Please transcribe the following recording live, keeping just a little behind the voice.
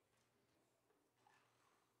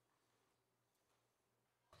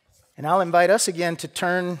And I'll invite us again to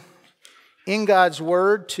turn in God's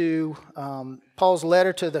Word to Paul's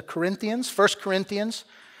letter to the Corinthians, 1 Corinthians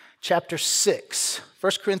chapter 6.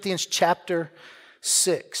 1 Corinthians chapter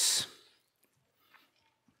 6.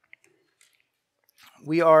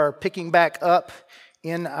 We are picking back up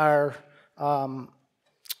in our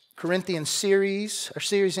Corinthian series, our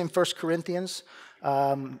series in 1 Corinthians.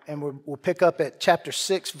 And we'll pick up at chapter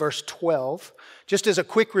 6, verse 12. Just as a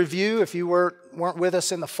quick review, if you weren't with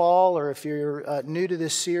us in the fall or if you're new to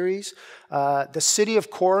this series, the city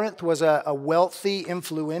of Corinth was a wealthy,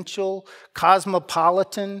 influential,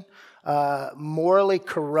 cosmopolitan, morally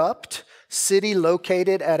corrupt city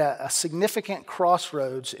located at a significant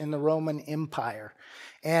crossroads in the Roman Empire.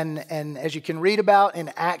 And as you can read about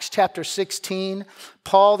in Acts chapter 16,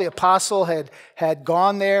 Paul the apostle had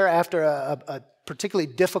gone there after a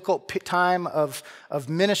particularly difficult time of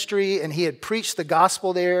ministry, and he had preached the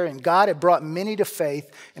gospel there, and God had brought many to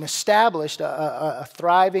faith and established a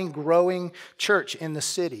thriving, growing church in the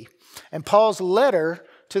city. And Paul's letter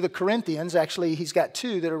to the Corinthians, actually he's got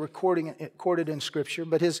two that are recorded in Scripture,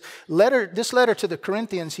 but this letter to the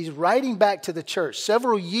Corinthians, he's writing back to the church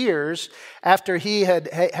several years after he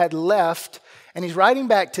had left. And he's writing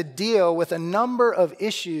back to deal with a number of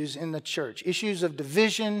issues in the church, issues of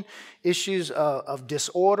division, issues of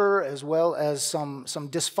disorder, as well as some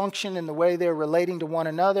dysfunction in the way they're relating to one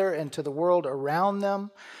another and to the world around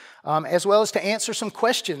them, as well as to answer some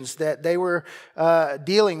questions that they were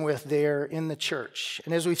dealing with there in the church.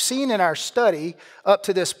 And as we've seen in our study up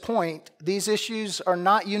to this point, these issues are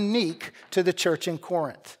not unique to the church in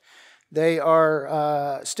Corinth. They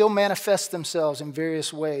are still manifest themselves in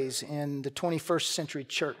various ways in the 21st century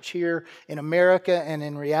church here in America and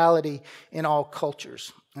in reality in all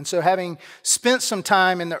cultures. And so having spent some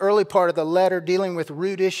time in the early part of the letter dealing with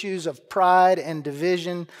root issues of pride and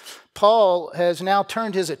division, Paul has now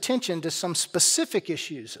turned his attention to some specific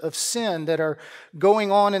issues of sin that are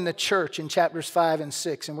going on in the church in chapters 5 and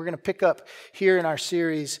 6. And we're going to pick up here in our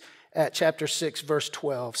series at chapter 6, verse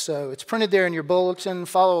 12. So it's printed there in your bulletin.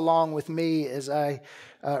 Follow along with me as I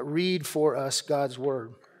read for us God's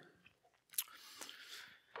word.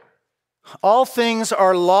 All things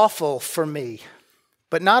are lawful for me,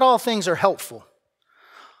 but not all things are helpful.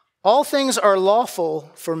 All things are lawful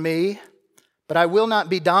for me, but I will not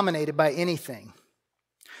be dominated by anything.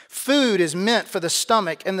 Food is meant for the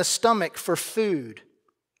stomach, and the stomach for food.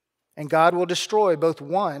 And God will destroy both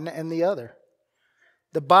one and the other.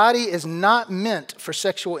 The body is not meant for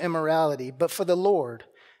sexual immorality, but for the Lord,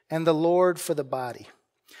 and the Lord for the body.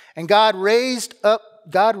 And God raised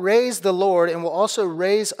the Lord and will also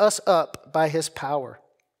raise us up by his power.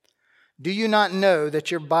 Do you not know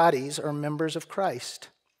that your bodies are members of Christ?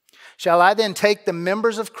 Shall I then take the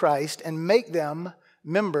members of Christ and make them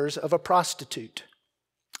members of a prostitute?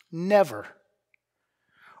 Never.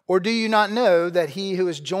 Or do you not know that he who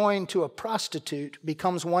is joined to a prostitute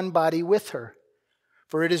becomes one body with her?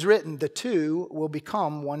 For it is written, the two will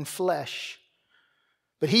become one flesh.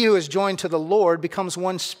 But he who is joined to the Lord becomes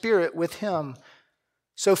one spirit with him.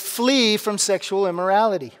 So flee from sexual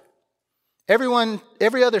immorality.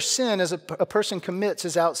 Every other sin as a person commits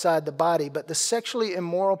is outside the body, but the sexually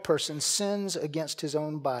immoral person sins against his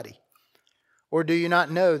own body. Or do you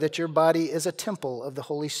not know that your body is a temple of the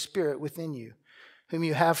Holy Spirit within you, whom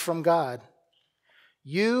you have from God?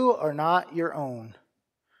 You are not your own,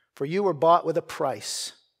 for you were bought with a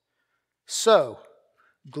price. So,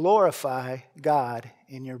 glorify God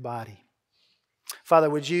in your body. Father,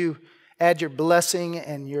 would you add your blessing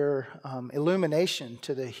and your illumination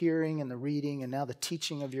to the hearing and the reading and now the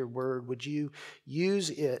teaching of your word? Would you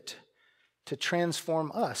use it to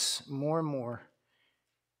transform us more and more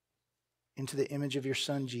into the image of your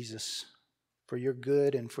Son, Jesus, for your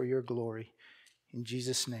good and for your glory? In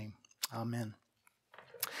Jesus' name, amen.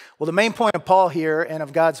 Well, the main point of Paul here and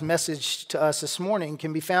of God's message to us this morning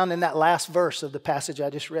can be found in that last verse of the passage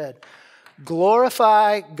I just read.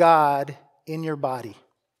 Glorify God in your body.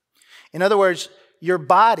 In other words, your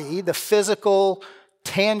body, the physical,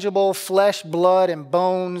 tangible flesh, blood, and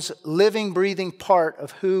bones, living, breathing part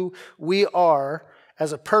of who we are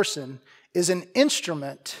as a person, is an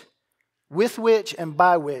instrument with which and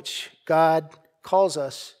by which God calls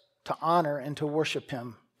us to honor and to worship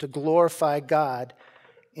him, to glorify God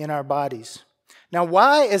in our bodies. Now,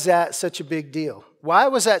 why is that such a big deal? Why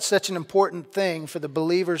was that such an important thing for the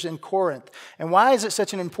believers in Corinth? And why is it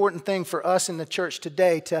such an important thing for us in the church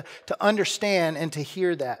today to understand and to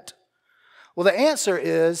hear that? Well, the answer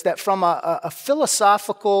is that from a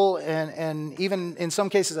philosophical and even in some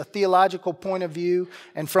cases a theological point of view,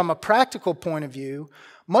 and from a practical point of view,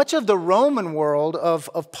 Much of the Roman world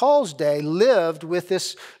of Paul's day lived with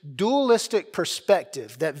this dualistic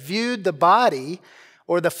perspective that viewed the body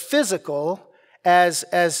or the physical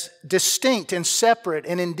as distinct and separate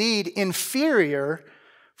and indeed inferior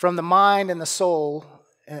from the mind and the soul,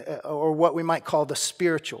 or what we might call the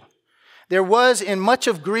spiritual. There was in much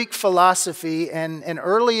of Greek philosophy and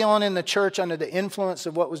early on in the church under the influence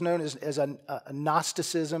of what was known as a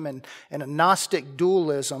Gnosticism and a Gnostic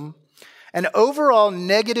dualism, an overall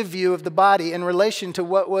negative view of the body in relation to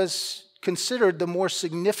what was considered the more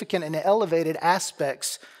significant and elevated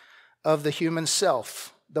aspects of the human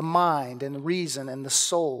self, the mind and the reason and the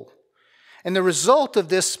soul. And the result of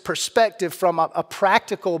this perspective from a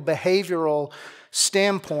practical behavioral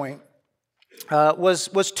standpoint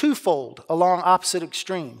was twofold along opposite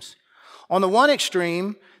extremes. On the one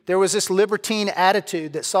extreme, there was this libertine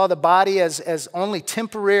attitude that saw the body as only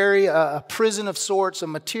temporary, a prison of sorts, a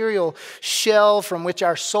material shell from which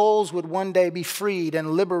our souls would one day be freed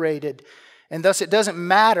and liberated. And thus it doesn't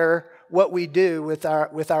matter what we do with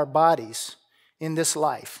our bodies in this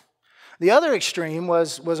life. The other extreme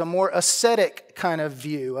was a more ascetic kind of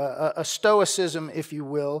view, a stoicism, if you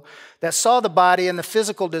will, that saw the body and the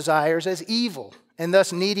physical desires as evil and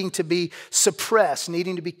thus needing to be suppressed,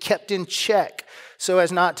 needing to be kept in check so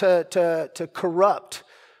as not to corrupt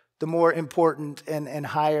the more important and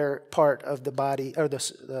higher part of the body, or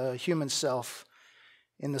the human self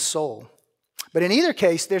in the soul. But in either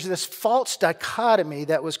case, there's this false dichotomy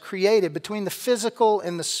that was created between the physical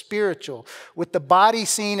and the spiritual, with the body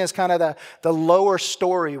seen as kind of the lower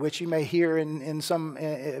story, which you may hear in some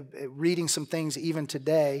reading some things even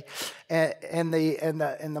today, and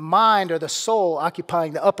the mind or the soul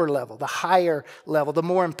occupying the upper level, the higher level, the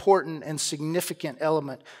more important and significant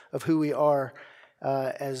element of who we are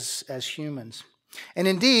as humans. And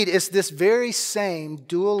indeed, it's this very same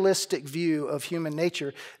dualistic view of human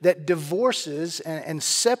nature that divorces and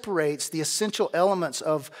separates the essential elements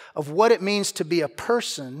of what it means to be a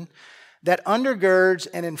person that undergirds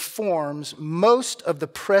and informs most of the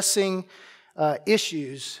pressing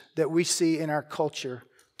issues that we see in our culture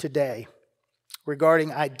today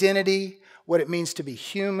regarding identity, what it means to be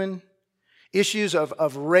human, issues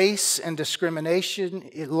of race and discrimination,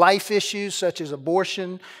 life issues such as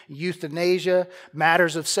abortion, euthanasia,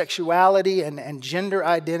 matters of sexuality and gender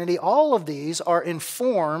identity. All of these are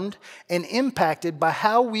informed and impacted by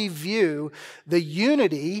how we view the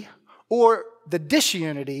unity or the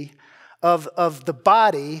disunity of the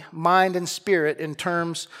body, mind, and spirit in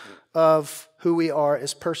terms of who we are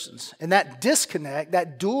as persons. And that disconnect,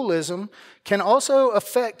 that dualism, can also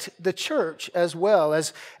affect the church as well.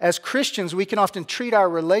 As Christians, we can often treat our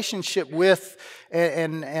relationship with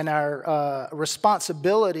and our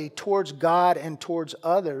responsibility towards God and towards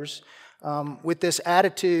others with this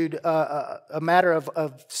attitude, a matter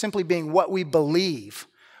of simply being what we believe,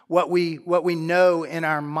 what we know in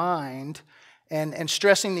our mind, and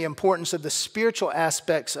stressing the importance of the spiritual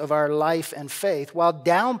aspects of our life and faith, while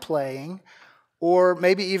downplaying or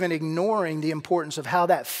maybe even ignoring the importance of how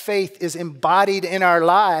that faith is embodied in our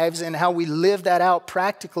lives and how we live that out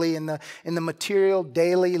practically in the material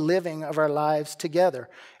daily living of our lives together,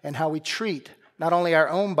 and how we treat not only our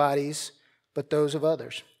own bodies, but those of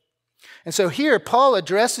others. And so here, Paul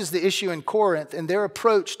addresses the issue in Corinth and their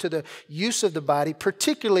approach to the use of the body,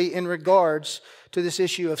 particularly in regards to this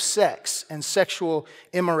issue of sex and sexual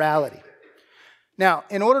immorality. Now,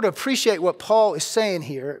 in order to appreciate what Paul is saying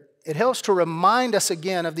here, it helps to remind us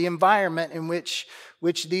again of the environment in which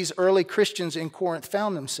these early Christians in Corinth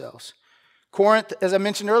found themselves. Corinth, as I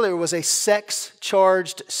mentioned earlier, was a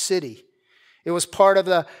sex-charged city. It was part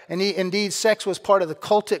of indeed, sex was part of the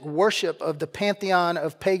cultic worship of the pantheon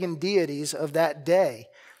of pagan deities of that day.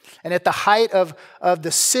 And at the height of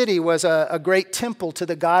the city was a great temple to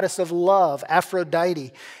the goddess of love,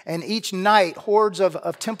 Aphrodite. And each night, hordes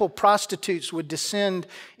of temple prostitutes would descend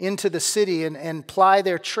into the city and ply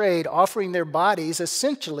their trade, offering their bodies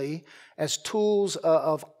essentially as tools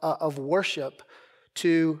of worship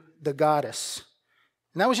to the goddess.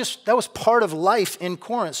 And that was part of life in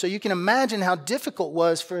Corinth. So you can imagine how difficult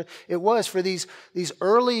it was for these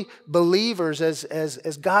early believers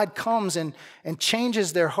as God comes and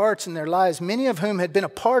changes their hearts and their lives, many of whom had been a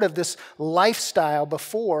part of this lifestyle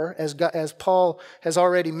before, as Paul has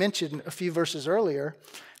already mentioned a few verses earlier.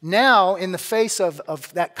 Now, in the face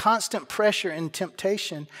of that constant pressure and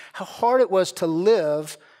temptation, how hard it was to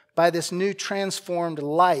live by this new transformed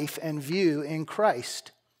life and view in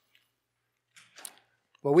Christ.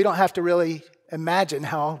 Well, we don't have to really imagine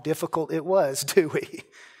how difficult it was, do we?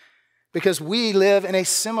 Because we live in a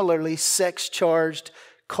similarly sex-charged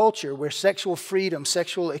culture where sexual freedom,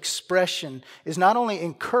 sexual expression is not only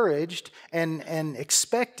encouraged and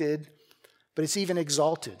expected, but it's even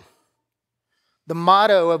exalted. The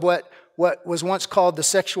motto of what was once called the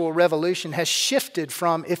sexual revolution has shifted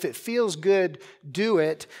from, if it feels good, do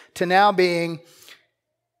it, to now being,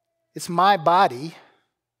 it's my body,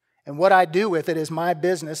 and what I do with it is my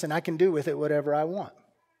business, and I can do with it whatever I want.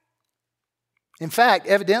 In fact,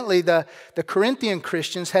 evidently, the Corinthian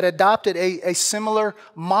Christians had adopted a similar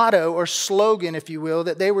motto or slogan, if you will,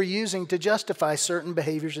 that they were using to justify certain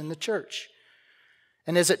behaviors in the church.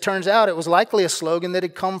 And as it turns out, it was likely a slogan that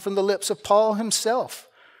had come from the lips of Paul himself,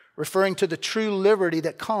 referring to the true liberty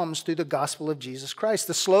that comes through the gospel of Jesus Christ.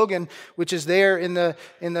 The slogan, which is there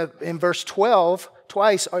in verse 12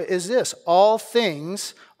 twice, is this: all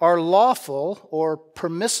things are lawful or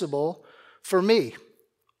permissible for me.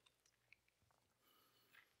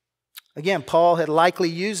 Again, Paul had likely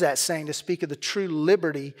used that saying to speak of the true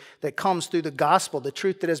liberty that comes through the gospel, the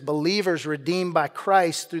truth that as believers redeemed by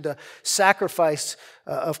Christ through the sacrifice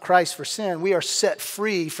of Christ for sin, we are set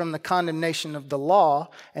free from the condemnation of the law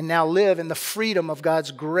and now live in the freedom of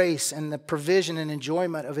God's grace and the provision and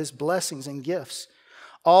enjoyment of His blessings and gifts.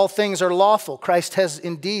 All things are lawful. Christ has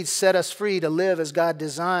indeed set us free to live as God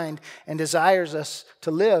designed and desires us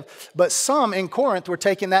to live. But some in Corinth were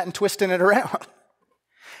taking that and twisting it around.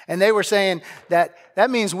 And they were saying that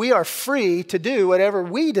means we are free to do whatever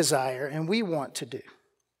we desire and we want to do.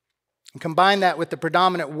 And combine that with the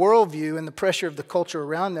predominant worldview and the pressure of the culture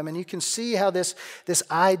around them, and you can see how this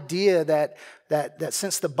idea that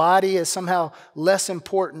since the body is somehow less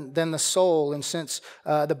important than the soul, and since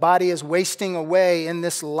the body is wasting away in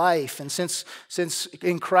this life, and since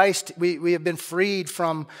in Christ we have been freed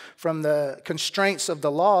from the constraints of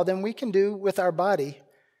the law, then we can do with our body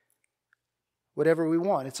whatever we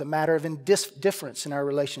want. It's a matter of indifference in our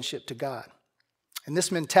relationship to God. And this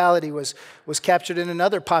mentality was captured in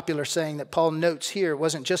another popular saying that Paul notes here. It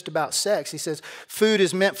wasn't just about sex. He says, food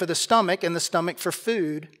is meant for the stomach and the stomach for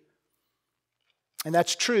food. And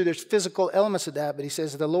that's true. There's physical elements of that. But he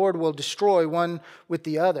says the Lord will destroy one with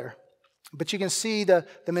the other. But you can see the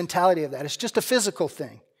mentality of that. It's just a physical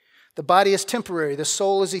thing. The body is temporary. The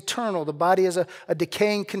soul is eternal. The body is a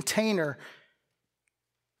decaying container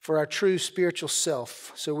for our true spiritual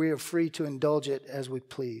self, so we are free to indulge it as we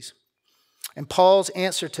please. And Paul's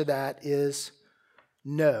answer to that is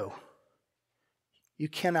no. You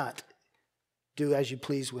cannot do as you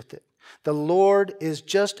please with it. The Lord is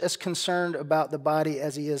just as concerned about the body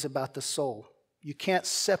as He is about the soul. You can't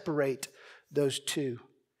separate those two.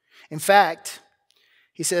 In fact,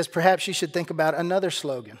 he says, perhaps you should think about another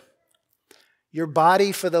slogan: your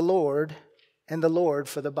body for the Lord and the Lord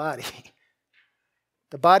for the body.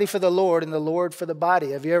 The body for the Lord and the Lord for the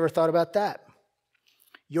body. Have you ever thought about that?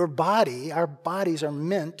 Your body, our bodies are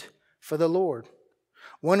meant for the Lord.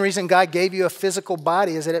 One reason God gave you a physical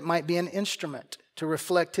body is that it might be an instrument to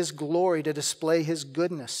reflect His glory, to display His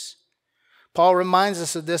goodness. Paul reminds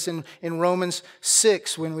us of this in Romans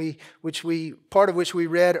 6, part of which we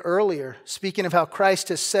read earlier, speaking of how Christ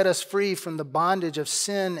has set us free from the bondage of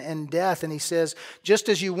sin and death. And he says, just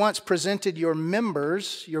as you once presented your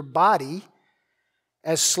members, your body,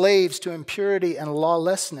 as slaves to impurity and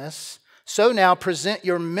lawlessness, so now present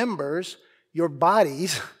your members, your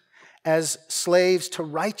bodies, as slaves to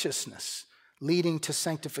righteousness, leading to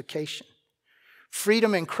sanctification.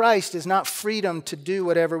 Freedom in Christ is not freedom to do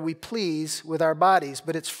whatever we please with our bodies,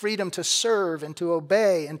 but it's freedom to serve and to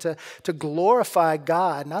obey and to glorify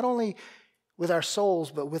God, not only with our souls,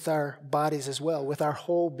 but with our bodies as well, with our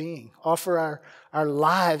whole being. Offer our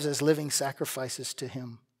lives as living sacrifices to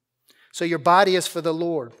Him. So your body is for the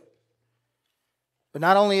Lord. But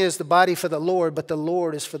not only is the body for the Lord, but the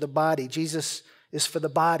Lord is for the body. Jesus is for the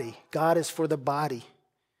body. God is for the body.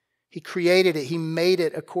 He created it. He made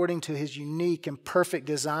it according to His unique and perfect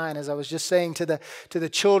design. As I was just saying to the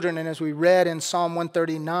children, and as we read in Psalm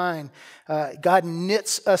 139, God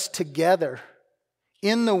knits us together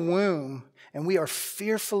in the womb, and we are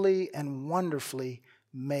fearfully and wonderfully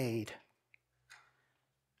made.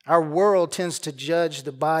 Our world tends to judge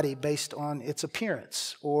the body based on its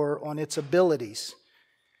appearance or on its abilities,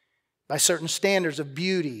 by certain standards of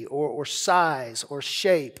beauty or size or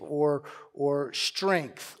shape or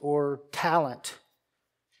strength or talent.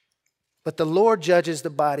 But the Lord judges the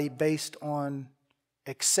body based on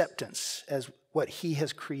acceptance as what He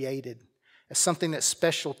has created, as something that's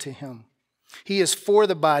special to Him. He is for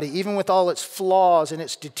the body, even with all its flaws and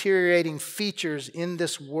its deteriorating features in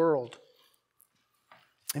this world.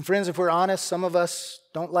 And friends, if we're honest, some of us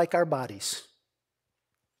don't like our bodies.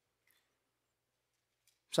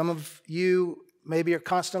 Some of you maybe are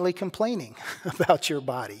constantly complaining about your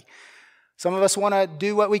body. Some of us want to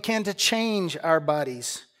do what we can to change our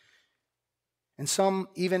bodies. And some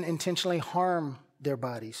even intentionally harm their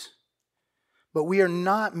bodies. But we are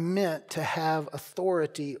not meant to have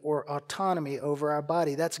authority or autonomy over our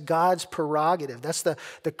body. That's God's prerogative. That's the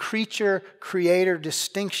creature-creator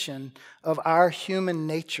distinction of our human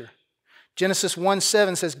nature. Genesis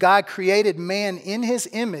 1:7 says, God created man in his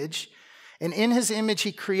image, and in his image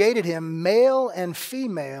he created him, male and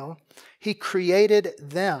female, he created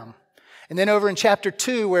them. And then over in chapter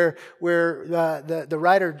 2, where the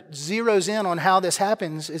writer zeroes in on how this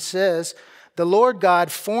happens, it says, the Lord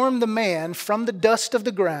God formed the man from the dust of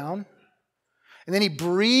the ground, and then he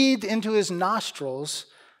breathed into his nostrils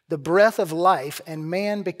the breath of life, and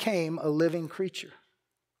man became a living creature.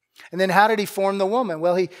 And then how did he form the woman?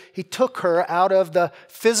 Well, he took her out of the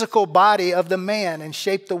physical body of the man and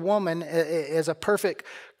shaped the woman as a perfect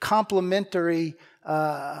complementary,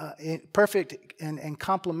 perfect and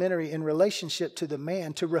complementary in relationship to the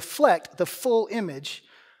man to reflect the full image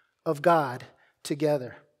of God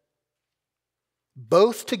together.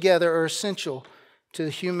 Both together are essential to the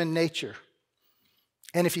human nature.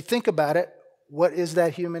 And if you think about it, what is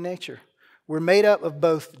that human nature? We're made up of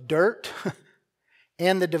both dirt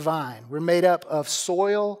and the divine. We're made up of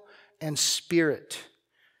soil and spirit.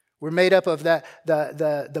 We're made up of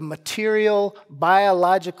the material,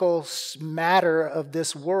 biological matter of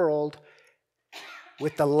this world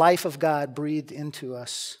with the life of God breathed into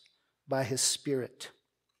us by his Spirit.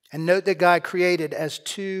 And note that God created as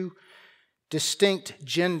two distinct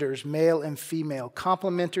genders, male and female,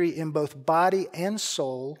 complementary in both body and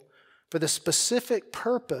soul, for the specific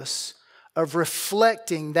purpose of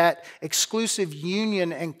reflecting that exclusive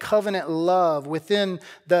union and covenant love within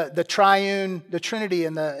the triune, the Trinity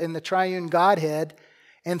and the triune Godhead.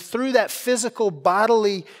 And through that physical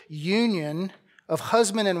bodily union of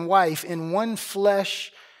husband and wife in one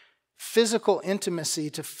flesh, physical intimacy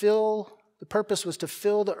the purpose was to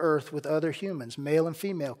fill the earth with other humans, male and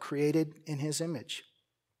female, created in his image.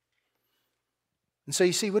 And so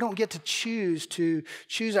you see, we don't get to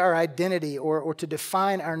choose our identity or to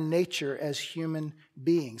define our nature as human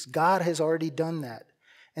beings. God has already done that.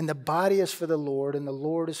 And the body is for the Lord, and the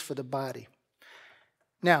Lord is for the body.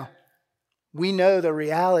 Now, we know the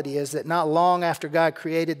reality is that not long after God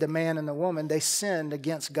created the man and the woman, they sinned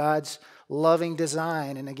against God's loving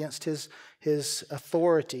design and against his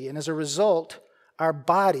authority. And as a result, our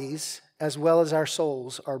bodies, as well as our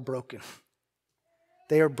souls, are broken.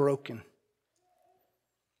 They are broken.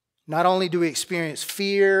 Not only do we experience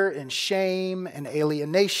fear and shame and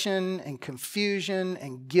alienation and confusion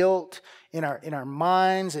and guilt in our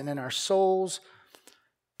minds and in our souls,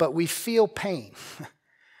 but we feel pain.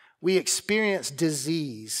 We experience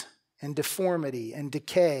disease and deformity and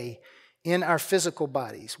decay in our physical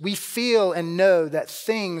bodies. We feel and know that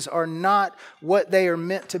things are not what they are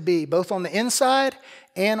meant to be, both on the inside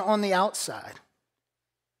and on the outside.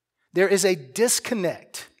 There is a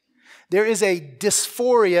disconnect. There is a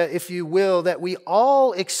dysphoria, if you will, that we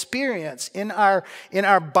all experience in our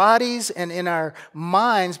bodies and in our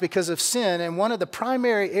minds because of sin. And one of the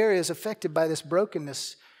primary areas affected by this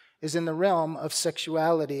brokenness is in the realm of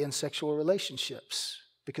sexuality and sexual relationships,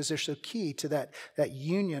 because they're so key to that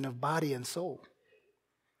union of body and soul.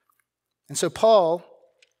 And so Paul,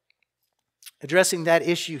 addressing that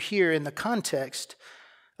issue here in the context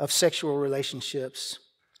of sexual relationships,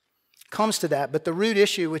 comes to that. But the root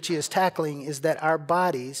issue which he is tackling is that our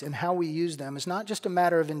bodies and how we use them is not just a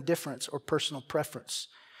matter of indifference or personal preference.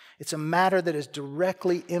 It's a matter that is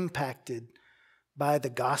directly impacted by the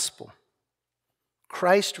gospel.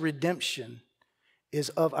 Christ's redemption is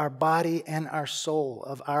of our body and our soul,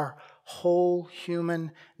 of our whole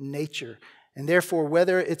human nature. And therefore,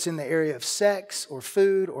 whether it's in the area of sex or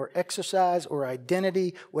food or exercise or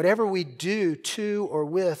identity, whatever we do to or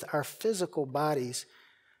with our physical bodies,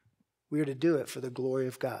 we are to do it for the glory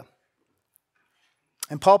of God.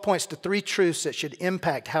 And Paul points to three truths that should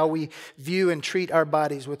impact how we view and treat our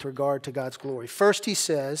bodies with regard to God's glory. First, he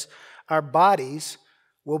says, our bodies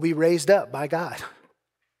will be raised up by God.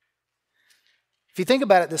 If you think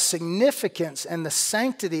about it, the significance and the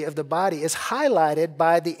sanctity of the body is highlighted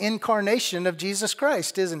by the incarnation of Jesus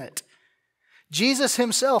Christ, isn't it? Jesus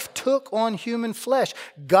himself took on human flesh.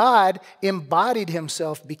 God embodied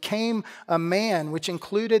himself, became a man, which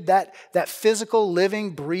included that physical,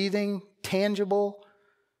 living, breathing, tangible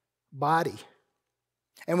body.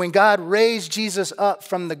 And when God raised Jesus up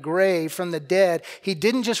from the grave, from the dead, he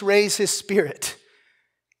didn't just raise his spirit.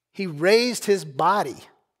 He raised his body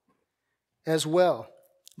as well.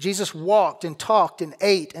 Jesus walked and talked and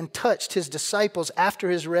ate and touched his disciples after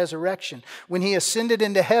his resurrection. When he ascended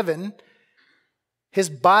into heaven, his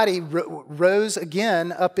body rose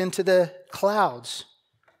again up into the clouds.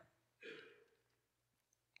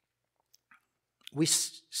 We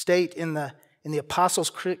state in the Apostles'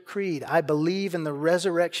 Creed, I believe in the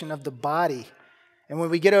resurrection of the body. And when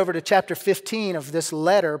we get over to chapter 15 of this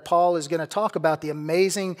letter, Paul is going to talk about the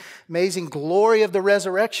amazing glory of the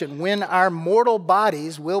resurrection, when our mortal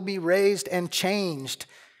bodies will be raised and changed,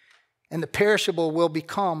 and the perishable will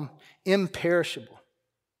become imperishable.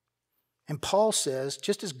 And Paul says,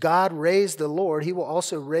 just as God raised the Lord, he will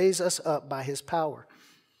also raise us up by his power.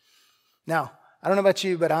 Now, I don't know about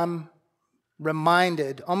you, but I'm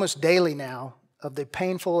reminded almost daily now of the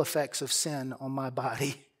painful effects of sin on my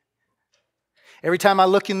body. Every time I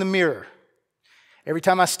look in the mirror, every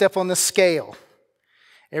time I step on the scale,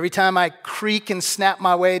 every time I creak and snap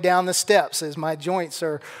my way down the steps as my joints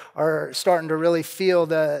are starting to really feel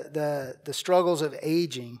the struggles of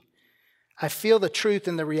aging, I feel the truth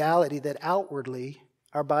and the reality that outwardly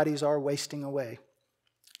our bodies are wasting away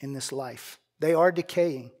in this life. They are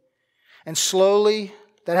decaying. And slowly,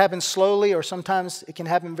 that happens slowly, or sometimes it can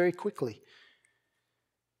happen very quickly.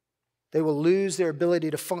 They will lose their ability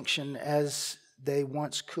to function as they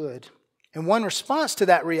once could. And one response to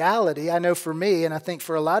that reality, I know for me, and I think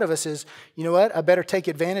for a lot of us, is, you know what? I better take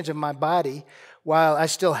advantage of my body while I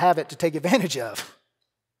still have it to take advantage of.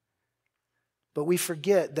 But we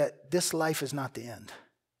forget that this life is not the end.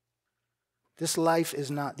 This life is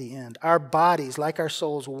not the end. Our bodies, like our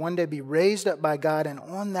souls, will one day be raised up by God, and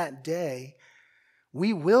on that day,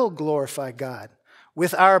 we will glorify God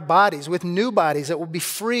with our bodies, with new bodies that will be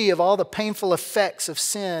free of all the painful effects of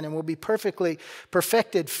sin and will be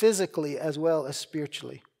perfected physically as well as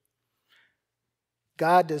spiritually.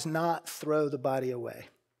 God does not throw the body away.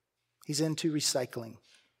 He's into recycling.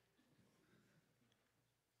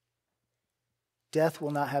 Death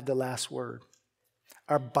will not have the last word.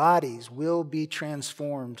 Our bodies will be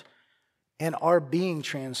transformed and are being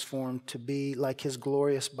transformed to be like his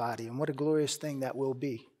glorious body. And what a glorious thing that will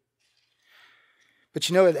be. But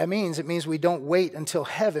you know what that means? It means we don't wait until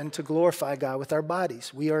heaven to glorify God with our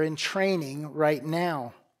bodies. We are in training right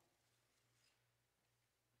now.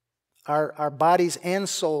 Our bodies and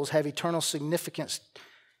souls have eternal significance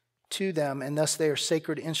to them, and thus they are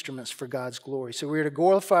sacred instruments for God's glory. So we are to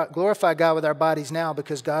glorify God with our bodies now,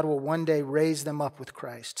 because God will one day raise them up with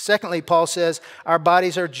Christ. Secondly, Paul says our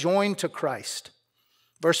bodies are joined to Christ.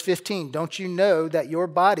 Verse 15, don't you know that your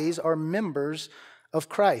bodies are members of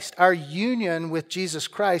Christ? Our union with Jesus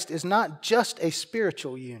Christ is not just a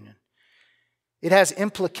spiritual union. It has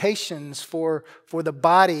implications for the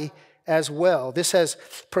body as well. This has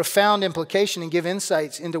profound implication and give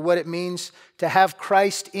insights into what it means to have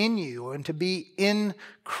Christ in you and to be in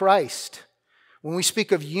Christ. When we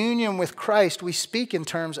speak of union with Christ, we speak in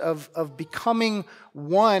terms of becoming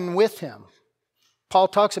one with him. Paul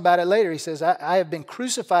talks about it later. He says, I have been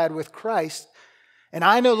crucified with Christ, and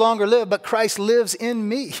I no longer live, but Christ lives in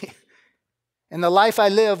me. And the life I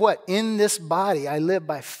live, what? In this body, I live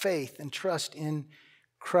by faith and trust in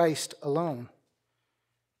Christ alone.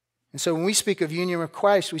 And so when we speak of union with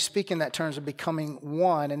Christ, we speak in that terms of becoming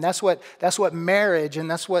one. And that's what marriage and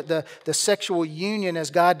that's what the sexual union as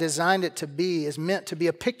God designed it to be is meant to be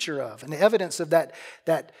a picture of. And the evidence of that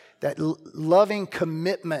loving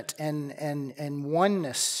commitment and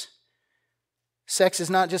oneness. Sex is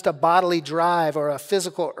not just a bodily drive or a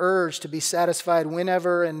physical urge to be satisfied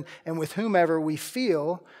whenever and with whomever we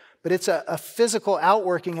feel, but it's a physical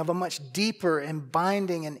outworking of a much deeper and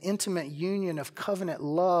binding and intimate union of covenant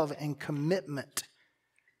love and commitment.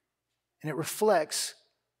 And it reflects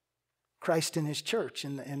Christ in his church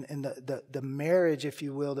and the marriage, if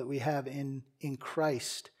you will, that we have in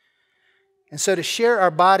Christ. And so to share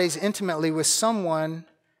our bodies intimately with someone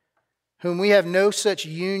whom we have no such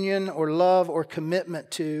union or love or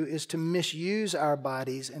commitment to is to misuse our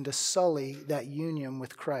bodies and to sully that union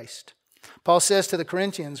with Christ. Paul says to the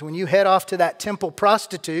Corinthians, when you head off to that temple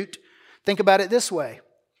prostitute, think about it this way.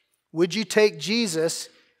 Would you take Jesus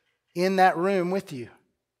in that room with you?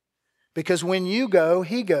 Because when you go,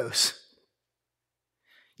 he goes.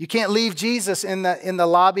 You can't leave Jesus in the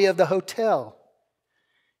lobby of the hotel.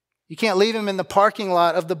 You can't leave him in the parking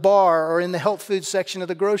lot of the bar or in the health food section of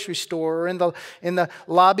the grocery store or in the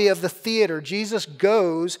lobby of the theater. Jesus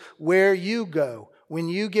goes where you go. When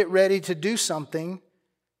you get ready to do something,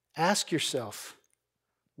 ask yourself,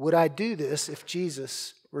 would I do this if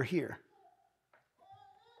Jesus were here?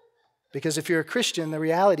 Because if you're a Christian, the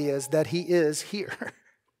reality is that he is here.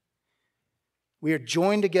 We are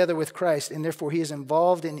joined together with Christ, and therefore he is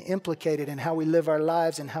involved and implicated in how we live our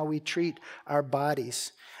lives and how we treat our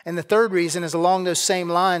bodies. And the third reason is along those same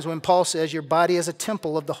lines when Paul says your body is a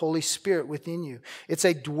temple of the Holy Spirit within you. It's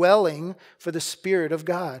a dwelling for the Spirit of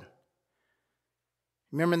God.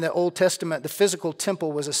 Remember in the Old Testament, the physical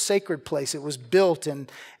temple was a sacred place. It was built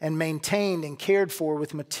and maintained and cared for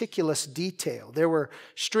with meticulous detail. There were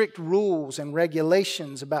strict rules and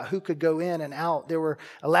regulations about who could go in and out. There were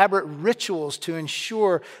elaborate rituals to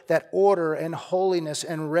ensure that order and holiness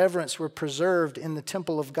and reverence were preserved in the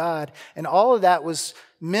temple of God. And all of that was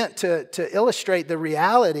meant to illustrate the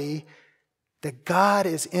reality that God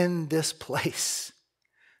is in this place.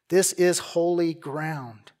 This is holy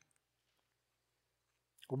ground.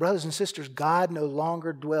 Well, brothers and sisters, God no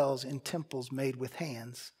longer dwells in temples made with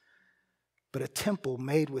hands, but a temple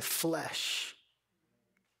made with flesh.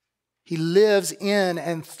 He lives in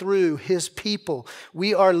and through his people.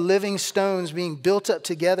 We are living stones being built up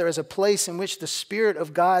together as a place in which the Spirit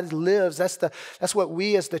of God lives. That's what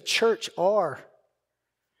we as the church are.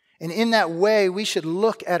 And in that way, we should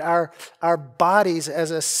look at our bodies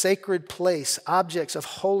as a sacred place, objects of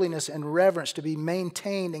holiness and reverence to be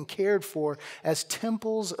maintained and cared for as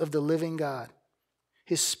temples of the living God,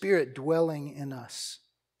 his Spirit dwelling in us.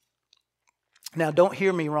 Now, don't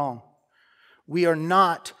hear me wrong. We are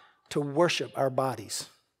not to worship our bodies.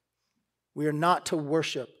 We are not to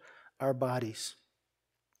worship our bodies.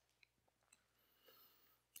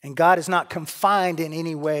 And God is not confined in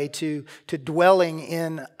any way to dwelling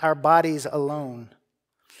in our bodies alone.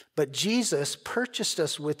 But Jesus purchased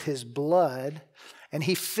us with his blood, and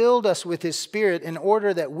he filled us with his Spirit in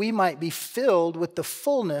order that we might be filled with the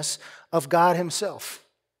fullness of God himself.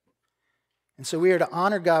 And so we are to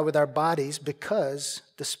honor God with our bodies because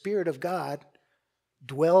the Spirit of God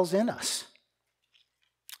dwells in us.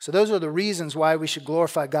 So those are the reasons why we should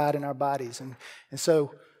glorify God in our bodies. And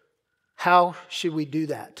so how should we do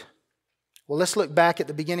that? Well, let's look back at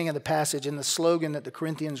the beginning of the passage and the slogan that the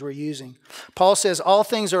Corinthians were using. Paul says, all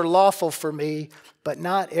things are lawful for me, but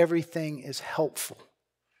not everything is helpful.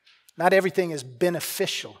 Not everything is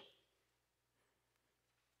beneficial.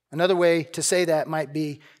 Another way to say that might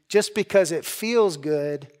be, just because it feels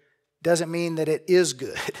good doesn't mean that it is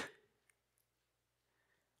good.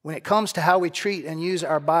 When it comes to how we treat and use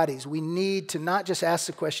our bodies, we need to not just ask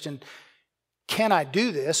the question, can I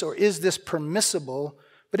do this, or is this permissible,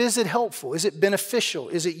 but is it helpful? Is it beneficial?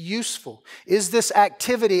 Is it useful? Is this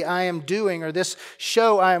activity I am doing, or this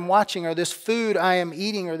show I am watching, or this food I am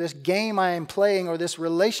eating, or this game I am playing, or this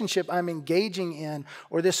relationship I'm engaging in,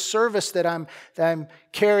 or this service that I'm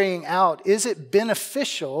carrying out, is it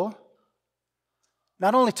beneficial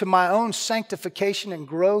not only to my own sanctification and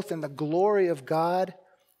growth and the glory of God,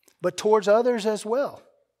 but towards others as well?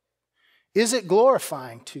 Is it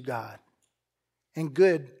glorifying to God and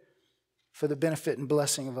good for the benefit and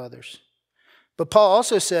blessing of others? But Paul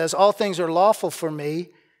also says, all things are lawful for me,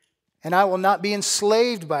 and I will not be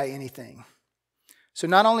enslaved by anything. So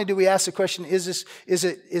not only do we ask the question, is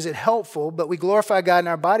it helpful, but we glorify God in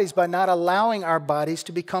our bodies by not allowing our bodies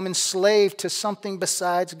to become enslaved to something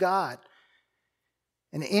besides God.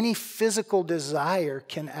 And any physical desire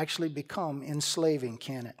can actually become enslaving,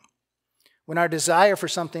 can it? When our desire for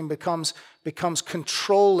something becomes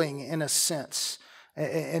controlling in a sense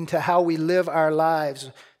into how we live our lives,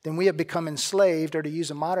 then we have become enslaved, or to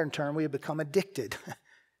use a modern term, we have become addicted.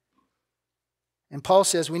 And Paul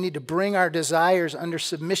says we need to bring our desires under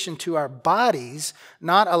submission to our bodies,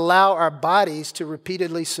 not allow our bodies to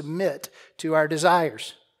repeatedly submit to our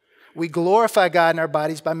desires. We glorify God in our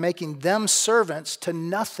bodies by making them servants to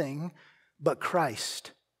nothing but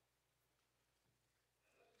Christ.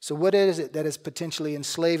 So what is it that is potentially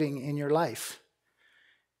enslaving in your life?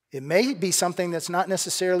 It may be something that's not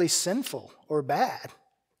necessarily sinful or bad.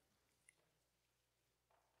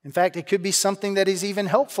 In fact, it could be something that is even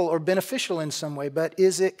helpful or beneficial in some way, but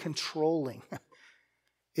is it controlling?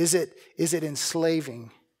 Is it enslaving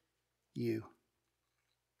you?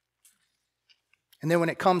 And then when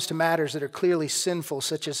it comes to matters that are clearly sinful,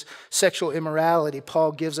 such as sexual immorality,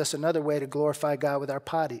 Paul gives us another way to glorify God with our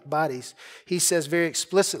bodies. He says very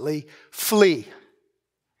explicitly, flee.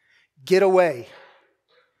 Get away.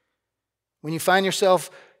 When you find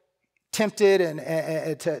yourself tempted and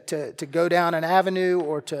to go down an avenue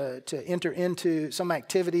or to enter into some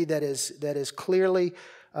activity that is clearly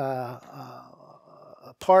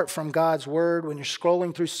apart from God's word, when you're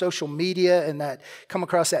scrolling through social media and that come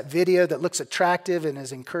across that video that looks attractive and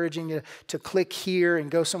is encouraging you to click here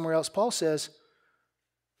and go somewhere else, Paul says,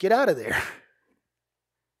 get out of there.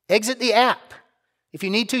 Exit the app. If you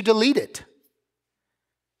need to, delete it.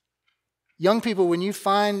 Young people, when you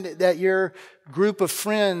find that your group of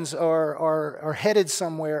friends are headed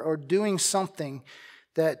somewhere or doing something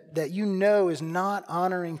that you know is not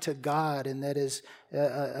honoring to God and that is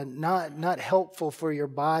not helpful for your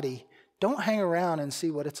body, don't hang around and see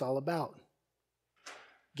what it's all about.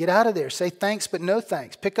 Get out of there. Say thanks, but no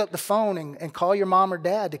thanks. Pick up the phone and call your mom or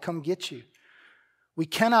dad to come get you. We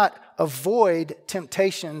cannot avoid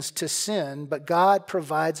temptations to sin, but God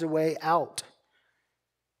provides a way out.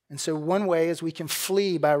 And so one way is we can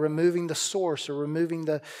flee by removing the source or removing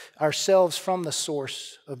ourselves from the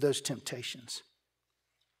source of those temptations.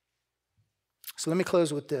 So let me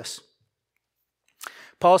close with this.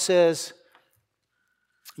 Paul says,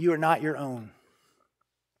 you are not your own.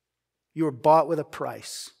 You were bought with a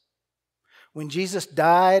price. When Jesus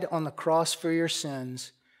died on the cross for your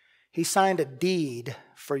sins, he signed a deed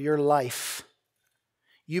for your life.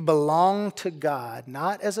 You belong to God,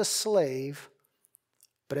 not as a slave,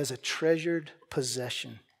 but as a treasured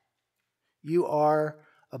possession. You are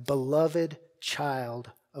a beloved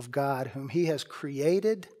child of God whom he has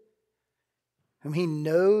created, whom he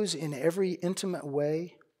knows in every intimate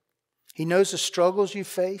way. He knows the struggles you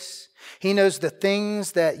face. He knows the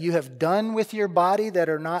things that you have done with your body that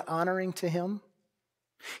are not honoring to him.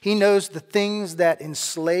 He knows the things that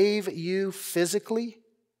enslave you physically.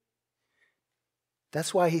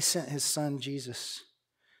 That's why he sent his son Jesus,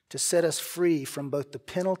 to set us free from both the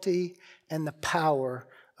penalty and the power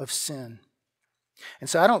of sin. And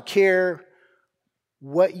so I don't care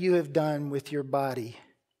what you have done with your body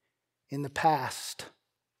in the past.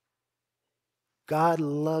 God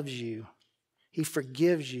loves you. He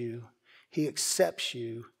forgives you. He accepts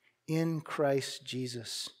you in Christ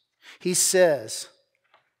Jesus. He says,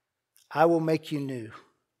 I will make you new.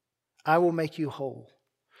 I will make you whole.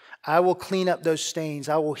 I will clean up those stains.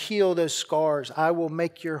 I will heal those scars. I will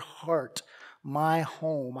make your heart my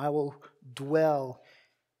home. I will dwell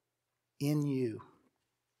in you.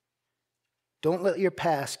 Don't let your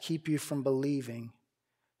past keep you from believing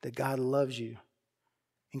that God loves you,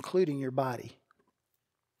 including your body.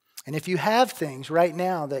 And if you have things right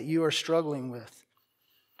now that you are struggling with,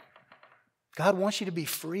 God wants you to be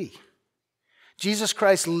free. Jesus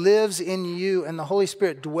Christ lives in you and the Holy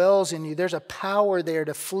Spirit dwells in you. There's a power there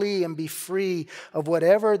to flee and be free of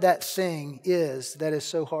whatever that thing is that is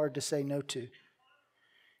so hard to say no to.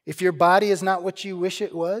 If your body is not what you wish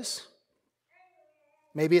it was,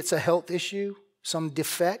 maybe it's a health issue, some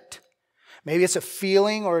defect. Maybe it's a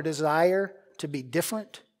feeling or a desire to be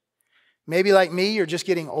different. Maybe like me, you're just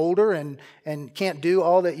getting older and can't do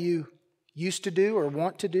all that you used to do or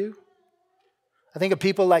want to do. I think of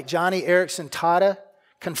people like Johnny Erickson Tada,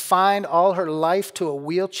 confined all her life to a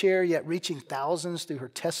wheelchair, yet reaching thousands through her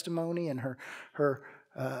testimony and her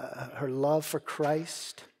love for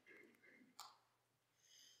Christ.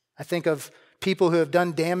 I think of people who have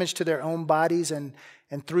done damage to their own bodies and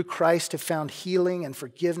through Christ have found healing and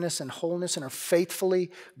forgiveness and wholeness and are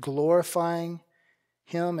faithfully glorifying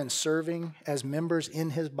him and serving as members in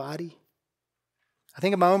his body. I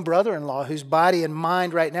think of my own brother-in-law whose body and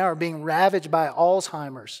mind right now are being ravaged by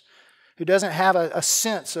Alzheimer's, who doesn't have a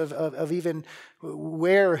sense of even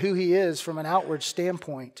where or who he is from an outward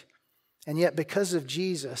standpoint. And yet because of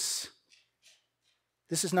Jesus,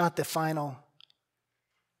 this is not the final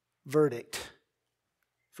verdict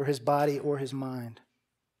for his body or his mind.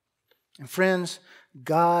 And friends,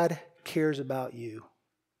 God cares about you,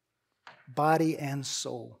 body and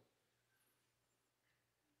soul.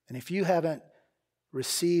 And if you haven't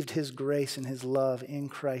received his grace and his love in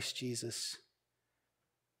Christ Jesus,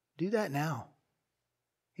 do that now.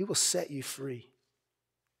 He will set you free.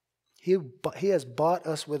 He has bought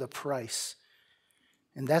us with a price.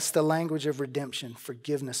 And that's the language of redemption,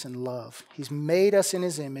 forgiveness, and love. He's made us in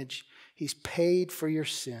his image. He's paid for your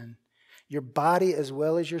sin. Your body as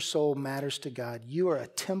well as your soul matters to God. You are a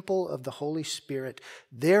temple of the Holy Spirit.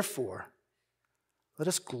 Therefore, let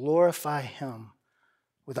us glorify him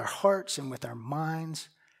with our hearts and with our minds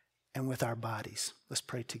and with our bodies. Let's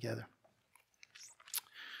pray together.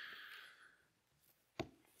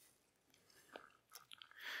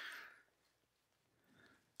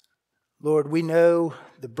 Lord, we know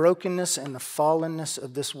the brokenness and the fallenness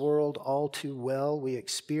of this world all too well. We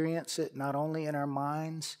experience it not only in our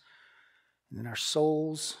minds and in our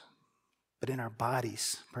souls, but in our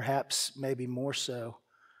bodies, perhaps maybe more so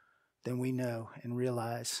than we know and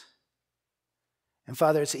realize. And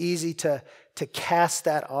Father, it's easy to cast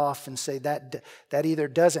that off and say that either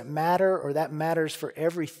doesn't matter or that matters for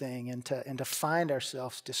everything, and to find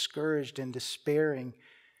ourselves discouraged and despairing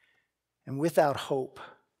and without hope.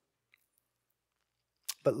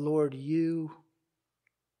 But Lord, you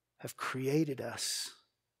have created us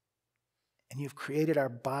And you've created our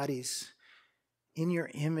bodies. In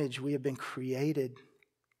your image, we have been created.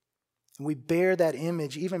 And we bear that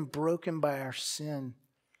image, even broken by our sin,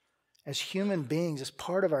 as human beings, as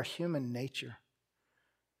part of our human nature.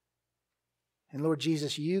 And Lord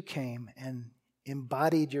Jesus, you came and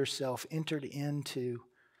embodied yourself, entered into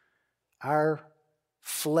our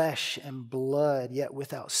flesh and blood, yet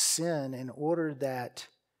without sin, in order that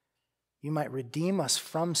you might redeem us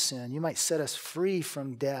from sin. You might set us free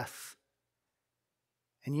from death.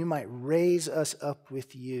 And you might raise us up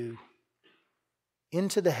with you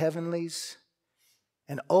into the heavenlies,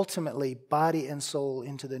 and ultimately, body and soul,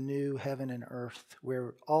 into the new heaven and earth,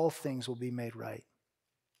 where all things will be made right.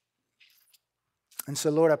 And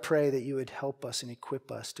so, Lord, I pray that you would help us and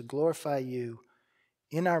equip us to glorify you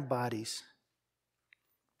in our bodies.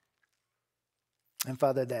 And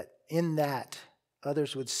Father, that in that,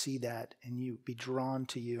 others would see that and you be drawn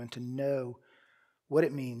to you and to know what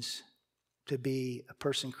it means to be a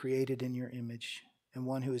person created in your image and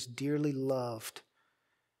one who is dearly loved.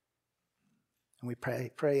 And we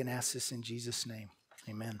pray and ask this in Jesus' name.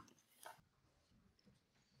 Amen.